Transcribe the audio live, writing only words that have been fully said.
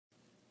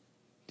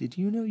Did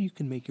you know you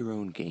can make your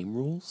own game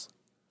rules?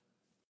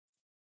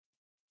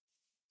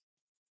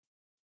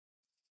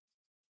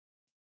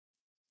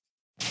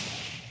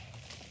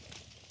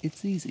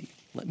 It's easy.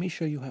 Let me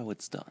show you how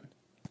it's done.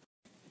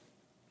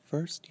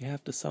 First, you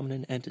have to summon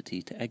an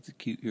entity to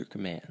execute your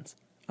commands.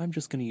 I'm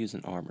just going to use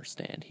an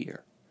ArmorStand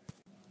here.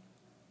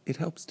 It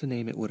helps to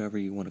name it whatever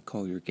you want to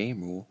call your game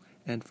rule,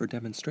 and for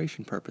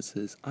demonstration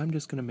purposes, I'm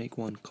just going to make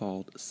one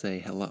called Say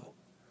Hello.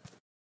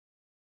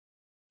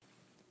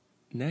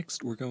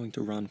 Next, we're going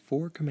to run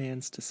 4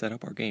 commands to set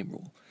up our game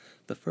rule.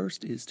 The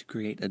first is to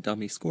create a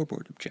dummy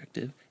scoreboard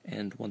objective,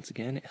 and once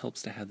again, it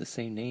helps to have the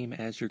same name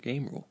as your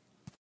game rule.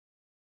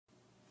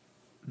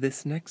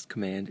 This next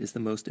command is the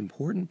most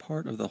important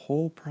part of the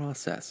whole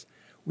process.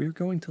 We're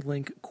going to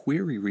link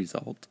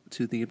QueryResult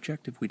to the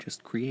objective we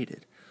just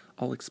created.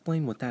 I'll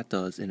explain what that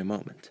does in a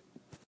moment.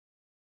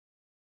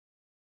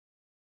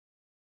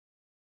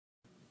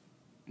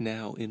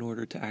 Now, in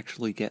order to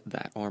actually get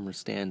that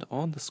ArmorStand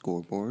on the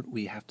scoreboard,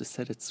 we have to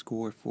set its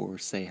score for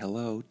Say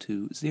Hello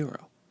to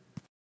 0.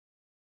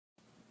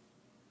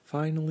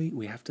 Finally,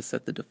 we have to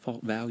set the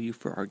default value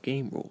for our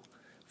game rule.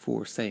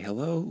 For Say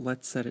Hello,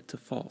 let's set it to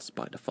false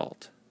by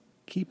default.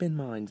 Keep in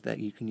mind that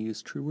you can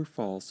use true or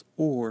false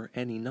or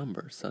any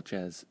number, such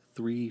as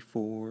 3,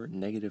 4,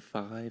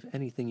 -5,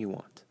 anything you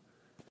want.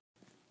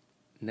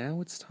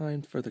 Now it's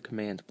time for the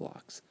command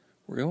blocks.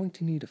 We're going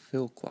to need a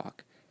fill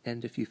clock,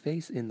 and if you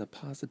face in the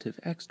positive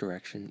X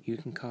direction, you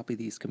can copy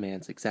these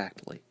commands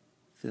exactly.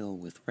 Fill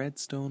with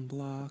redstone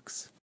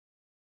blocks,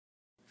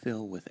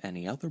 fill with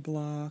any other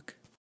block,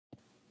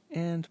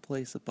 and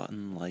place a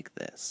button like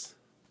this.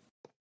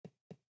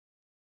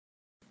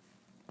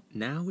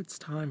 Now it's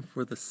time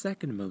for the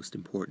second most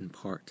important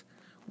part.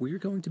 We're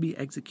going to be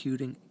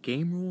executing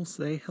GameRule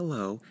Say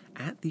Hello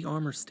at the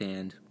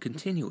ArmorStand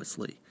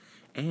continuously,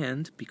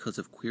 and because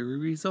of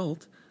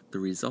QueryResult, the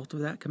result of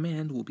that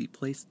command will be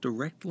placed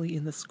directly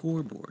in the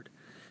scoreboard.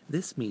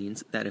 This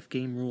means that if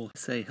GameRule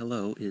Say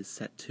Hello is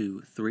set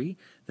to 3,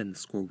 then the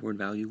scoreboard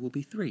value will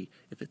be 3.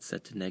 If it's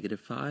set to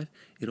 -5,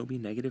 it'll be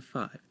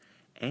 -5.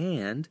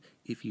 And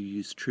if you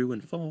use true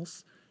and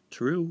false,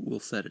 true will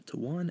set it to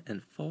 1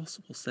 and false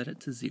will set it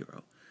to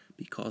 0.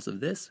 Because of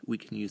this, we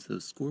can use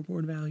those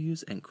scoreboard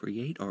values and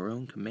create our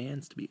own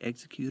commands to be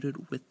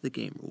executed with the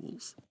game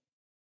rules.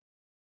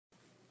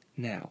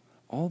 Now,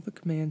 all the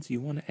commands you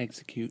want to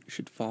execute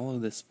should follow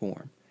this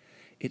form.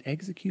 It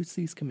executes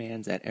these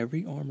commands at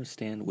every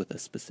ArmorStand with a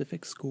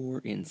specific score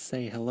in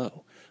Say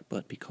Hello,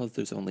 but because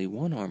there's only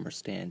one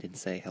ArmorStand in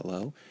Say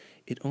Hello,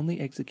 it only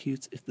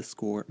executes if the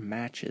score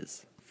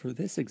matches. For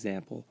this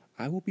example,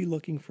 I will be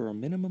looking for a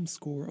minimum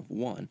score of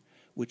 1,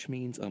 which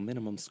means a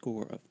minimum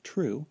score of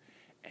true,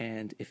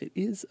 and if it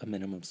is a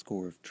minimum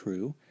score of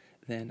true,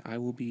 then I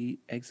will be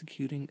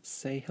executing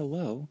Say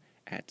Hello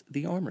at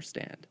the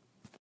ArmorStand.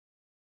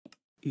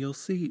 You'll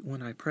see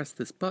when I press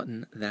this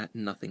button that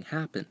nothing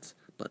happens,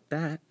 but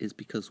that is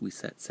because we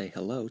set Say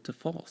Hello to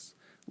false.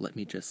 Let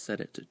me just set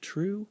it to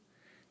true,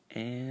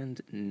 and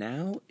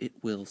now it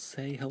will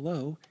say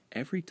hello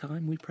every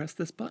time we press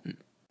this button.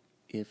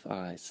 If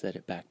I set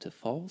it back to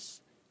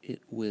false,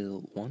 it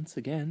will once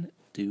again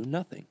do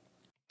nothing.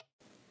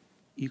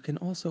 You can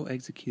also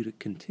execute it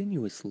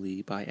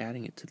continuously by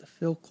adding it to the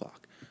fill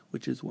clock,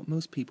 which is what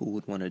most people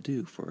would want to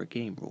do for a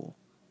game rule.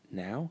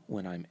 Now,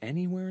 when I'm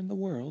anywhere in the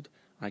world,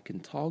 I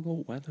can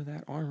toggle whether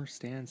that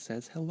ArmorStand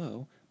says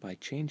hello by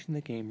changing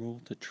the game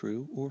rule to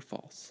true or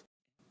false.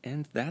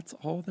 And that's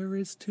all there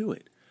is to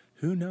it.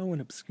 Who knew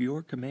an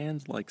obscure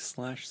command like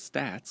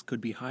 /stats could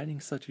be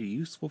hiding such a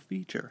useful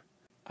feature?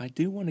 I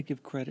do want to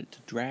give credit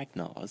to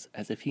Dragnoz,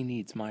 as if he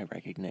needs my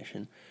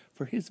recognition,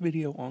 for his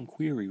video on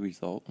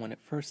QueryResult when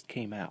it first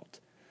came out.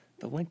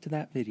 The link to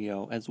that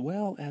video, as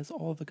well as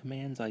all the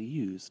commands I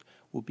used,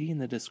 will be in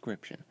the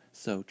description,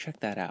 so check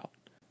that out.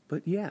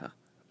 But yeah,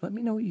 let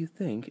me know what you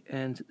think,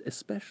 and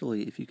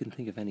especially if you can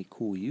think of any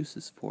cool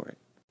uses for it.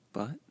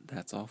 But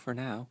that's all for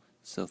now,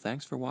 so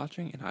thanks for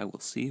watching, and I will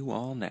see you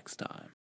all next time.